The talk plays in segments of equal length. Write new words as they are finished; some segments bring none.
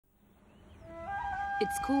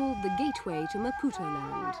It's called the Gateway to Maputo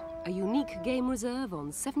Land, a unique game reserve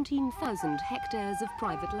on 17,000 hectares of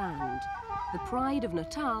private land. The pride of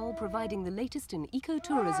Natal, providing the latest in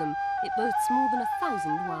ecotourism, it boasts more than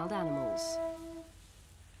 1,000 wild animals.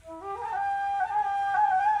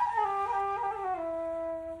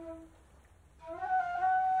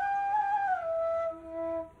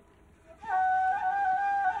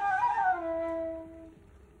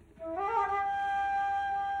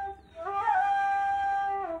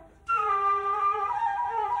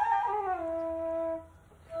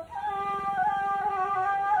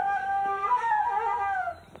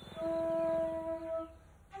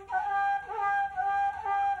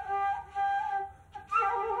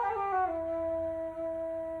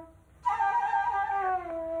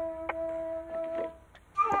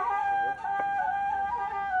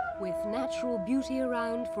 With natural beauty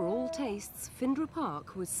around for all tastes, Phinda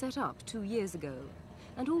Park was set up 2 years ago.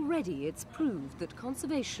 And already it's proved that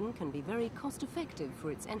conservation can be very cost-effective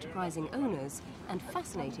for its enterprising owners and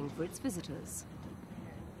fascinating for its visitors.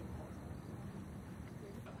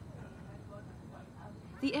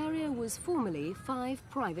 The area was formerly 5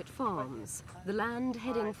 private farms, the land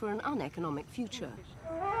heading for an uneconomic future.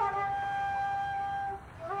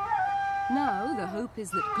 Now, the hope is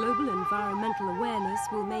that global environmental awareness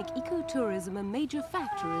will make ecotourism a major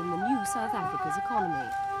factor in the new South Africa's economy.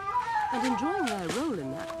 And enjoying their role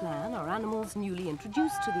in that plan are animals newly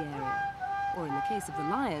introduced to the area, or in the case of the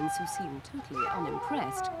lions, who seem totally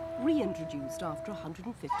unimpressed, reintroduced after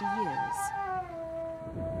 150 years.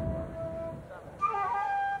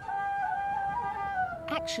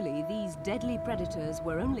 Actually, these deadly predators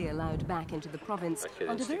were only allowed back into the province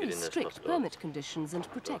under very strict permit conditions and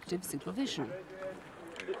protective supervision.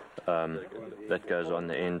 That goes on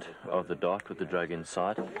the end of the dart with the drug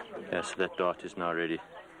inside. So that dart is now ready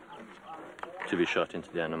to be shot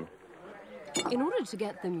into the animal. In order to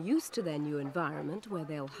get them used to their new environment, where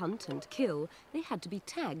they'll hunt and kill, they had to be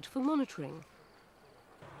tagged for monitoring.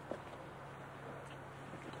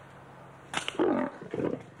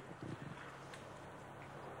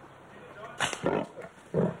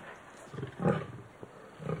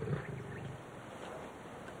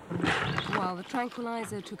 While the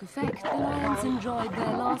tranquilizer took effect, the lions enjoyed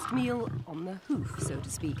their last meal on the hoof, so to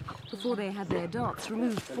speak, before they had their darts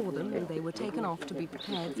removed for them and they were taken off to be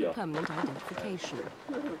prepared for permanent identification.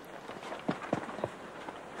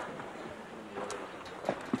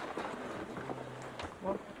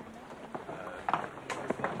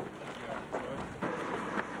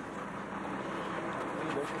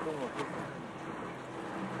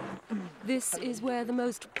 This is where the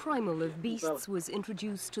most primal of beasts was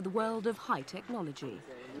introduced to the world of high technology.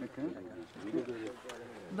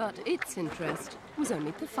 But its interest was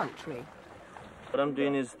only perfunctory. What I'm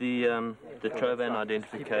doing is the Trede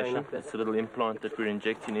identification. It's a little implant that we're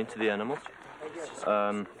injecting into the animal.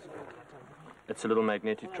 It's a little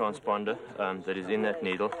magnetic transponder that is in that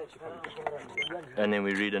needle, and then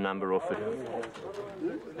we read a number off it.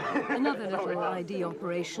 Another little ID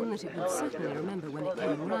operation that it would certainly remember when it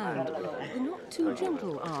came round, the not too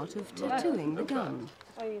gentle art of tattooing the gun.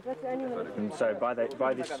 And so by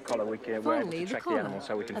this collar we're able to track the animal,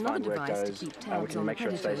 so we can find where it goes, to keep tabs we can on make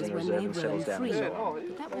sure it stays in the reserve and settles down. free.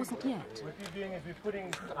 But that wasn't yet. What we're doing is we're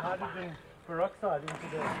putting hydrogen peroxide into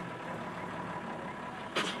the...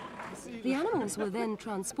 The animals were then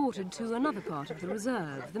transported to another part of the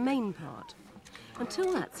reserve, the main part.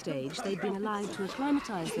 Until that stage, they'd been allowed to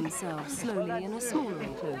acclimatise themselves slowly in a smaller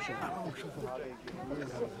enclosure.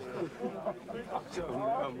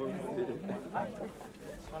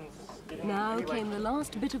 Now came the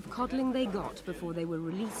last bit of coddling they got before they were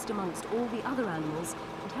released amongst all the other animals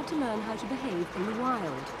and had to learn how to behave in the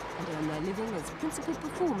wild and earn their living as principal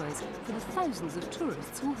performers for the thousands of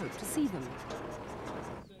tourists who hope to see them.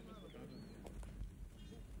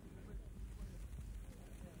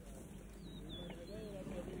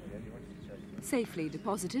 Safely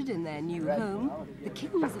deposited in their new home, the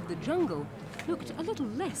kittens of the jungle looked a little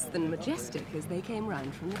less than majestic as they came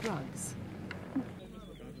round from the drugs.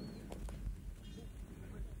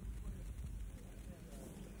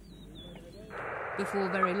 Before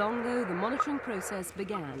very long, though, the monitoring process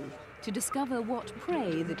began to discover what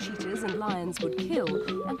prey the cheetahs and lions would kill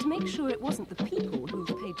and to make sure it wasn't the people who've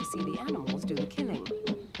paid to see the animals do the killing.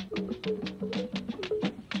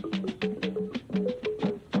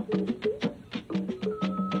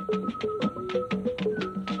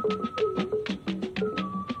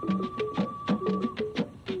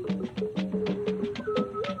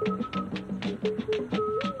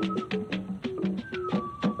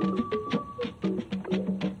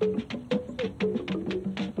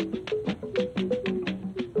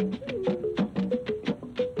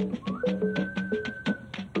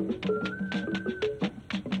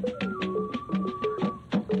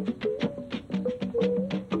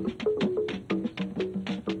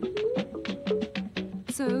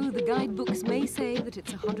 So the guidebooks may say that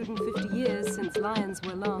it's 150 years since lions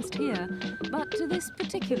were last here, but to this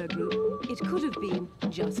particular group, it could have been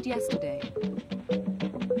just yesterday.